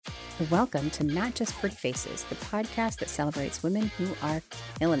Welcome to Not Just Pretty Faces, the podcast that celebrates women who are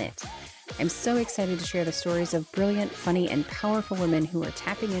killing it. I'm so excited to share the stories of brilliant, funny, and powerful women who are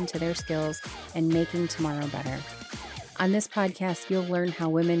tapping into their skills and making tomorrow better. On this podcast, you'll learn how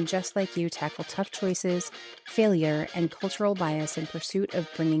women just like you tackle tough choices, failure, and cultural bias in pursuit of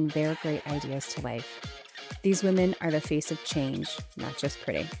bringing their great ideas to life. These women are the face of change, not just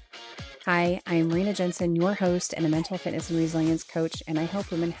pretty. Hi, I'm Rena Jensen, your host and a mental fitness and resilience coach, and I help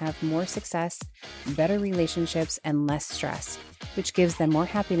women have more success, better relationships, and less stress, which gives them more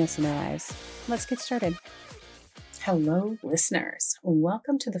happiness in their lives. Let's get started. Hello, listeners.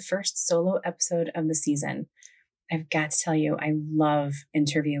 Welcome to the first solo episode of the season. I've got to tell you, I love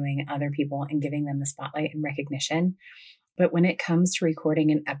interviewing other people and giving them the spotlight and recognition. But when it comes to recording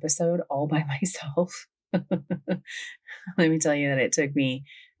an episode all by myself, let me tell you that it took me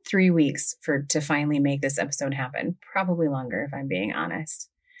 3 weeks to finally make this episode happen. Probably longer, if I'm being honest.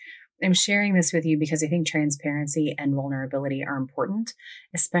 I'm sharing this with you because I think transparency and vulnerability are important,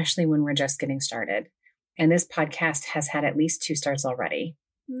 especially when we're just getting started. And this podcast has had at least 2 starts already.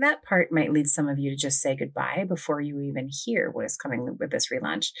 That part might lead some of you to just say goodbye before you even hear what is coming with this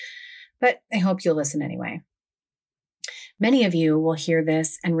relaunch, but I hope you'll listen anyway. Many of you will hear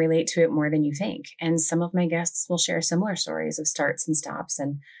this and relate to it more than you think, and some of my guests will share similar stories of starts and stops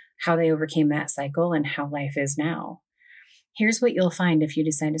and how they overcame that cycle and how life is now. Here's what you'll find if you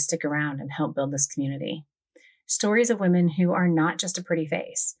decide to stick around and help build this community. Stories of women who are not just a pretty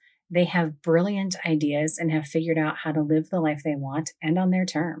face. They have brilliant ideas and have figured out how to live the life they want and on their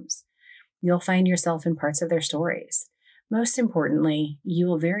terms. You'll find yourself in parts of their stories. Most importantly, you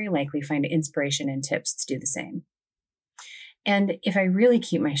will very likely find inspiration and tips to do the same. And if I really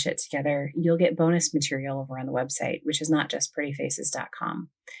keep my shit together, you'll get bonus material over on the website, which is notjustprettyfaces.com.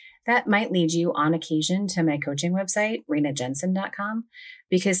 That might lead you on occasion to my coaching website, renajensen.com,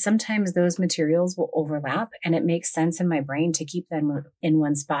 because sometimes those materials will overlap and it makes sense in my brain to keep them in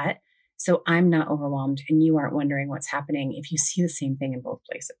one spot so I'm not overwhelmed and you aren't wondering what's happening if you see the same thing in both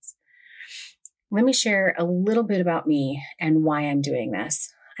places. Let me share a little bit about me and why I'm doing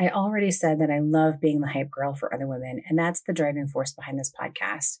this. I already said that I love being the hype girl for other women, and that's the driving force behind this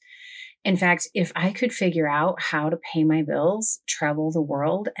podcast. In fact, if I could figure out how to pay my bills, travel the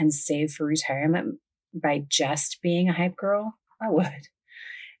world, and save for retirement by just being a hype girl, I would.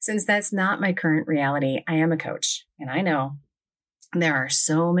 Since that's not my current reality, I am a coach, and I know there are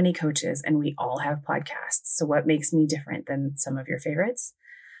so many coaches and we all have podcasts. So what makes me different than some of your favorites?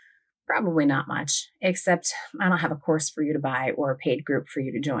 Probably not much, except I don't have a course for you to buy or a paid group for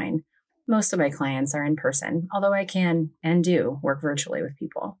you to join. Most of my clients are in person, although I can and do work virtually with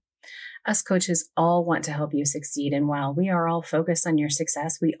people. Us coaches all want to help you succeed, and while we are all focused on your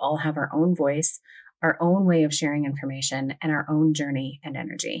success, we all have our own voice, our own way of sharing information, and our own journey and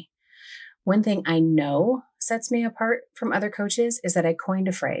energy. One thing I know sets me apart from other coaches is that I coined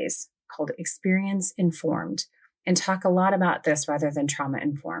a phrase called experience informed and talk a lot about this rather than trauma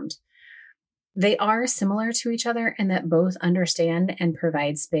informed. They are similar to each other in that both understand and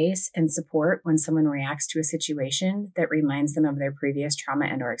provide space and support when someone reacts to a situation that reminds them of their previous trauma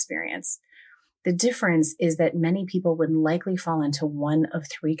and/or experience. The difference is that many people would likely fall into one of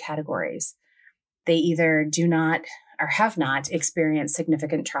 3 categories. They either do not or have not experienced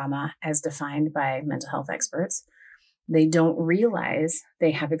significant trauma as defined by mental health experts. They don't realize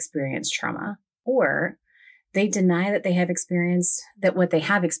they have experienced trauma, or they deny that what they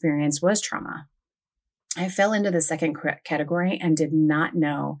have experienced was trauma. I fell into the second category and did not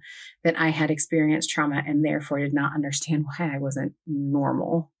know that I had experienced trauma and therefore did not understand why I wasn't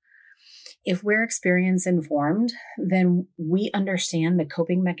normal. If we're experience informed, then we understand the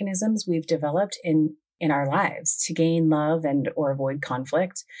coping mechanisms we've developed in our lives to gain love and or avoid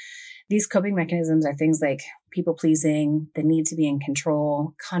conflict. These coping mechanisms are things like people pleasing, the need to be in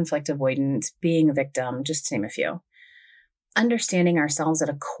control, conflict avoidance, being a victim, just to name a few. Understanding ourselves at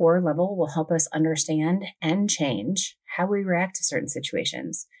a core level will help us understand and change how we react to certain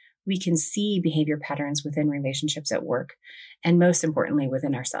situations. We can see behavior patterns within relationships at work, and most importantly,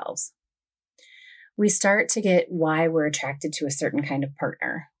 within ourselves. We start to get why we're attracted to a certain kind of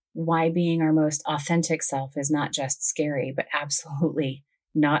partner, why being our most authentic self is not just scary, but absolutely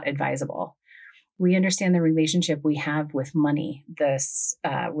not advisable. We understand the relationship we have with money,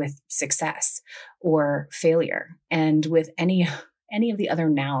 with success or failure, and with any of the other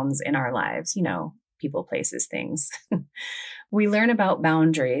nouns in our lives, people, places, things. We learn about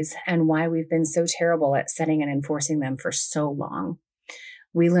boundaries and why we've been so terrible at setting and enforcing them for so long.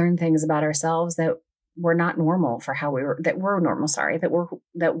 We learn things about ourselves that were not normal for how let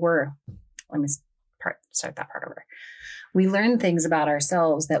me start that part over. We learn things about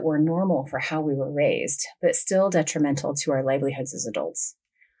ourselves that were normal for how we were raised, but still detrimental to our livelihoods as adults.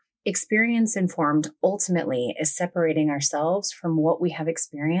 Experience informed ultimately is separating ourselves from what we have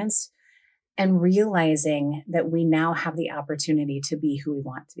experienced and realizing that we now have the opportunity to be who we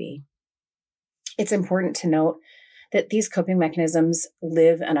want to be. It's important to note that these coping mechanisms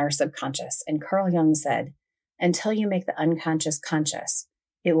live in our subconscious. And Carl Jung said, until you make the unconscious conscious,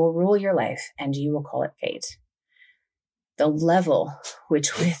 it will rule your life and you will call it fate. The level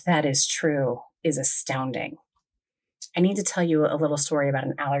which with that is true is astounding. I need to tell you a little story about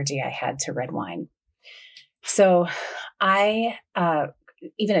an allergy I had to red wine. So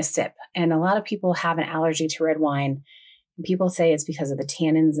even a sip, and a lot of people have an allergy to red wine. People say it's because of the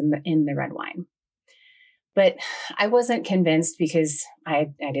tannins in the red wine. But I wasn't convinced because I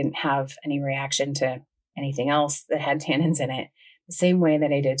didn't have any reaction to anything else that had tannins in it, the same way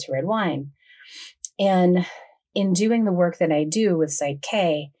that I did to red wine. And in doing the work that I do with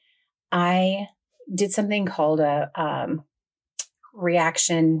PsychK, I did something called a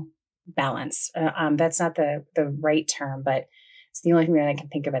reaction balance. That's not the right term, but it's the only thing that I can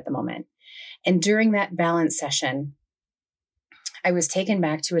think of at the moment. And during that balance session, I was taken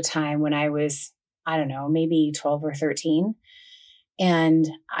back to a time when I was, I don't know, maybe 12 or 13. And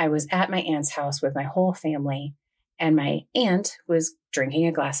I was at my aunt's house with my whole family, and my aunt was drinking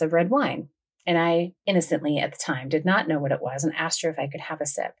a glass of red wine. And I innocently at the time did not know what it was and asked her if I could have a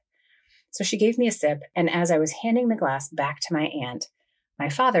sip. So she gave me a sip. And as I was handing the glass back to my aunt, my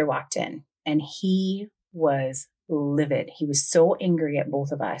father walked in, and he was livid. He was so angry at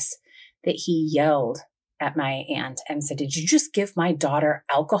both of us that he yelled at my aunt and said, "Did you just give my daughter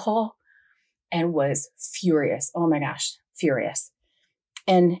alcohol?" And was furious. Oh my gosh, furious.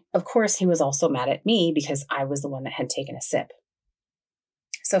 And of course, he was also mad at me because I was the one that had taken a sip.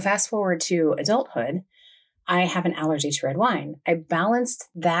 So fast forward to adulthood, I have an allergy to red wine. I balanced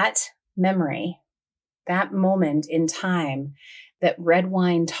that memory, that moment in time that red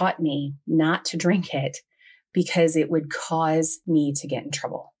wine taught me not to drink it because it would cause me to get in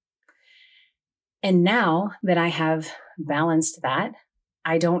trouble. And now that I have balanced that,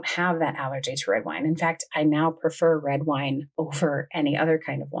 I don't have that allergy to red wine. In fact, I now prefer red wine over any other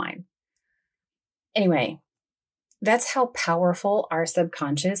kind of wine. Anyway, that's how powerful our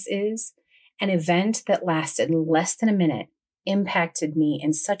subconscious is. An event that lasted less than a minute impacted me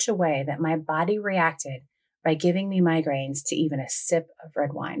in such a way that my body reacted by giving me migraines to even a sip of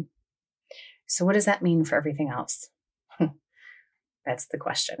red wine. So what does that mean for everything else? That's the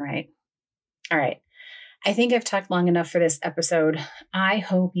question, right? All right. I think I've talked long enough for this episode. I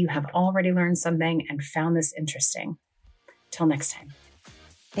hope you have already learned something and found this interesting. Till next time.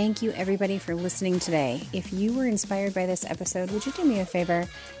 Thank you, everybody, for listening today. If you were inspired by this episode, would you do me a favor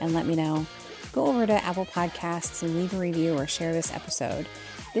and let me know? Go over to Apple Podcasts and leave a review or share this episode.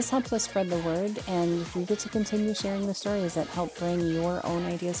 This helps us spread the word, and we get to continue sharing the stories that help bring your own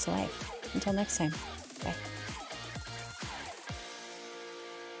ideas to life. Until next time, bye.